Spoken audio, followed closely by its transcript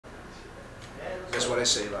I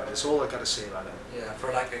say about it. That's all I gotta say about it. Yeah,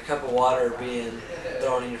 for like a cup of water being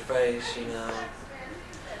thrown in your face, you know.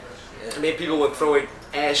 Yeah. I mean, people were throwing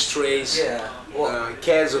ashtrays, Yeah. Well,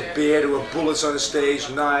 cans of beer, there were bullets on the stage,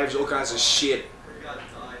 knives, all kinds of shit.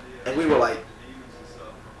 And we were like,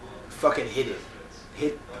 fucking hit it.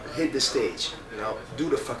 Hit the stage, you know, do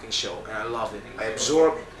the fucking show. And I loved it. I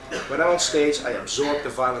absorbed, when I'm on stage, I absorb the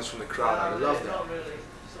violence from the crowd. I love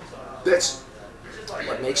that. That's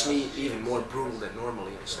what makes me even more brutal than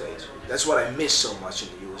normally on stage. That's what I miss so much in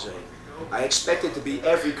the USA. I expect it to be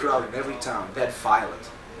every crowd in every town that violent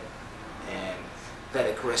and that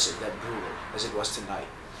aggressive, that brutal as it was tonight.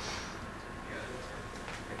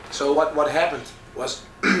 So what happened was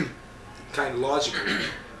kind of logical,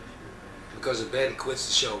 because the band quits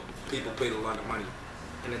the show, people paid a lot of money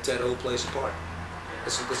and it tear the whole place apart.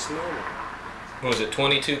 That's normal. What was it,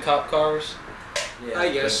 22 cop cars? yeah.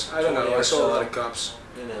 I guess, I don't know, I saw a lot of cops.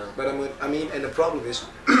 You know. But I mean, and the problem is,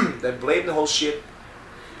 they blame the whole shit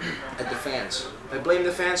at the fans. They blame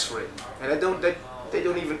the fans for it, and they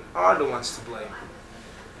don't even are the ones to blame.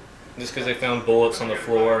 Just because they found bullets on the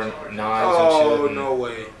floor and knives Oh, and shit. no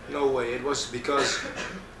way, no way. It was because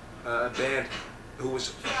a band who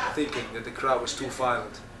was thinking that the crowd was too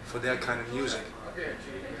violent for their kind of music,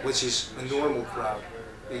 which is a normal crowd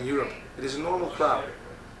in Europe. It is a normal crowd,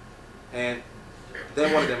 and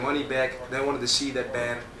they wanted their money back. They wanted to see that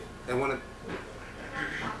band. They wanted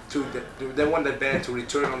that band to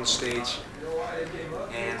return on the stage,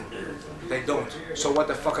 and they don't. So what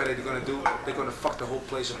the fuck are they gonna do? They're gonna fuck the whole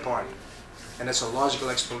place apart, and that's a logical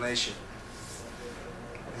explanation.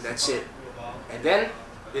 And that's it. And then,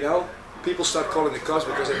 you know, people start calling the cops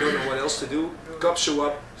because they don't know what else to do. Cops show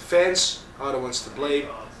up. Fans are the ones to blame.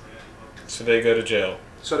 So they go to jail.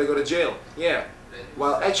 So they go to jail. Yeah.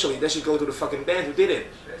 Well, actually, they should go to the fucking band who did it.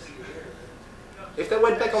 If they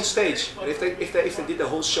went back on stage, and if they did the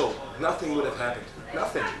whole show, nothing would have happened.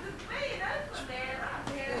 Nothing.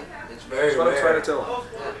 It's very That's what rare. I'm trying to tell.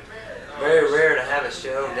 Very rare to have a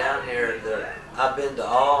show down here. That I've been to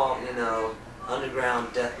all, you know,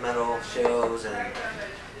 underground death metal shows, and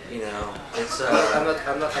you know, it's. I'm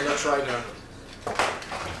not trying to.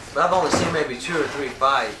 But I've only seen maybe 2 or 3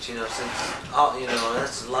 fights, you know, since all, you know,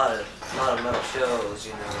 that's a lot of metal shows,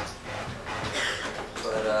 you know.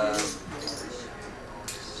 But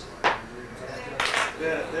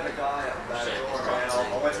There's a guy at the back door, man.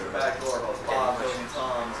 I went to the back door about 5 million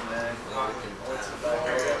times, man. I went to the back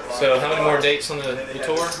door. So how many more dates on the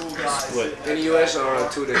tour? What? In the US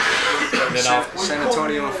are 2 days. San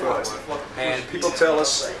Antonio and Fort Worth. And people tell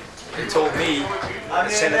us, they told me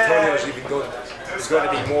that San Antonio is even going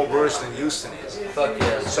to be more worse than Houston is. fuck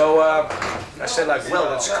yes. So I said like, well,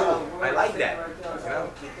 that's cool. I like that. You know,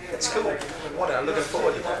 that's cool. I'm looking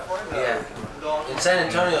forward to that. Yeah. In San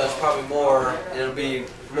Antonio, it's probably more. It'll be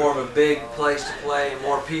more of a big place to play,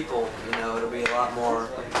 more people. You know, it'll be a lot more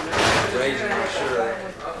raging for sure.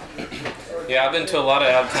 Yeah, I've been to a lot of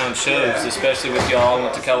out-of-town shows, especially with y'all. I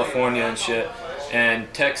went to California and shit,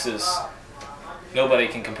 and Texas. Nobody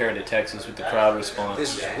can compare to Texas with the crowd response.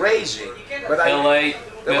 This is raging. But LA,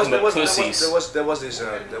 nothing but pussies. There was this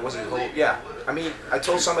whole, yeah. I mean, I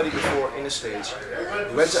told somebody before in the stage,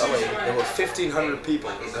 we went to LA, there were 1,500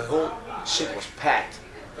 people, the whole shit was packed.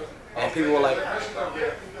 And people were like,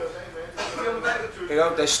 you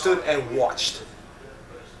know, they stood and watched,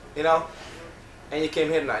 you know? And you came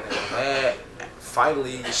here tonight and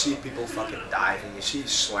finally you see people fucking diving, you see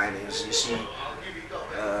slammings, you see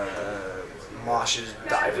moshes,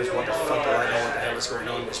 divers, what the fuck do I know what the hell is going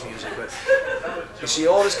on in this music, but you see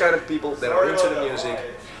all this kind of people that are into the music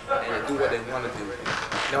and do what they want to do.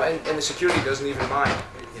 You know, and the security doesn't even mind.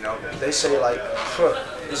 You know, they say like,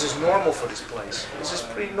 this is normal for this place. This is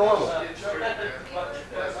pretty normal.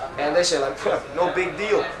 And they say like, no big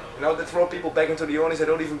deal. You know, they throw people back into the audience, they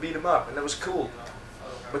don't even beat them up, and that was cool.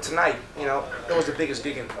 But tonight, you know, that was the biggest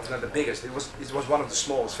gig, not the biggest, it was one of the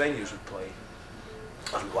smallest venues we played.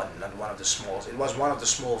 Not one of the smallest, it was one of the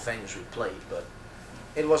small venues we played, but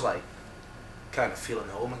it was like kind of feeling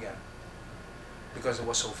home again. Because it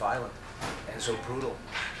was so violent and so brutal.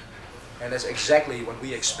 And that's exactly what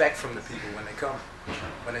we expect from the people when they come,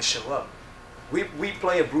 when they show up. We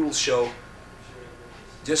play a brutal show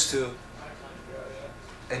just to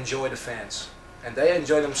enjoy the fans. And they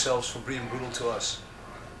enjoy themselves for being brutal to us.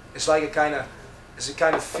 It's like a kind of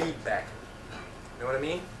feedback. You know what I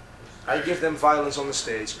mean? I give them violence on the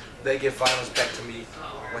stage, they give violence back to me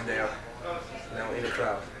when they are, you know, in the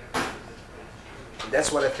crowd. And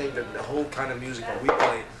that's what I think that the whole kind of music that we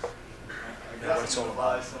play, you know, what it's all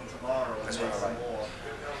about. That's what I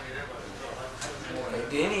like.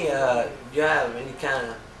 Do you have any kind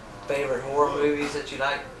of favorite horror movies that you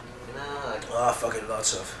like? You know, like. Oh, fucking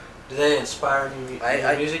lots of. Do they inspire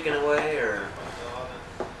your music in a way, or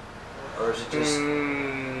is it just?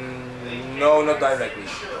 No, not directly.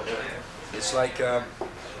 It's like, of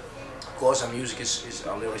course, our music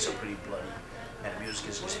our lyrics are pretty bloody, and music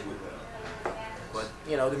is brutal. But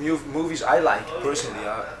you know, the movies I like personally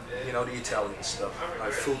are, you know, the Italian stuff,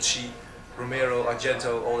 like Fulci, Romero,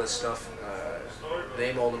 Argento, all that stuff.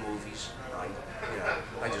 Name all the movies.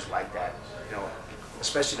 I just like that. You know,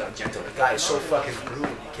 especially the Argento. The guy is so fucking brutal,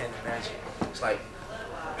 you can't imagine. It's like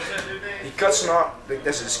he cuts an arm.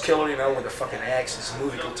 There's this killer, you know, with a fucking axe. It's a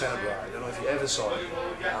movie called Tenebrae. I don't know if you ever saw it.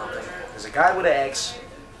 There's a guy with an axe.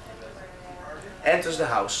 Enters the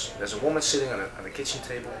house. There's a woman sitting on a kitchen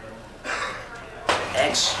table. The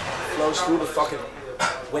axe flows through the fucking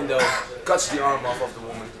window, cuts the arm off of the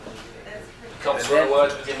woman. Cops want a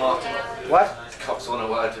word with you, Martin. What? Cops want a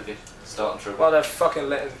word with you. Starting trouble. Well, they're fucking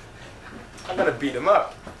letting. I'm gonna beat him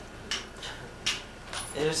up.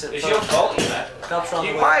 It's your fault, you know.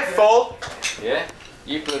 My fault. Yeah.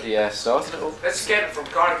 You bloody started it all. Let's get it from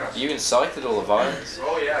Carcass. You incited all the violence.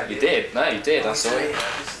 Oh yeah. You did. No, you did. I saw it.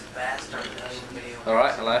 All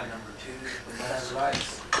right. Hello.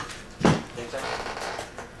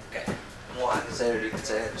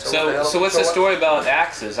 So what's the story about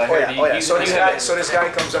axes? I heard So this guy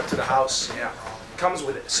comes up to the house. Yeah. Comes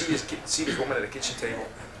with see this woman at the kitchen table.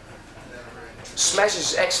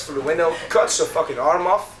 Smashes his axe through the window, cuts her fucking arm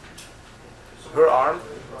off, her arm,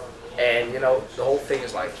 and you know the whole thing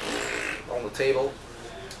is like on the table.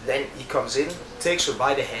 Then he comes in, takes her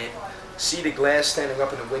by the hand, see the glass standing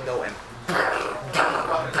up in the window, and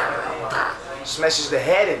smashes the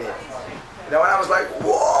head in it. You know, and I was like,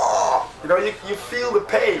 whoa! You know, you feel the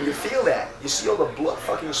pain, you feel that. You see all the blood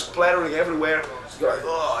fucking splattering everywhere. You're like,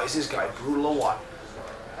 oh, is this guy brutal or what?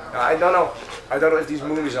 I don't know. I don't know if these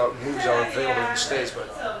movies are available in the States, but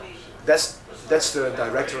that's the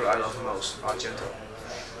director I love the most, Argento.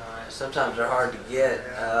 Sometimes they're hard to get.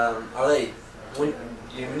 Are they? When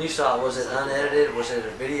you saw it, was it unedited? Was it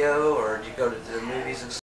a video, or did you go to the movies and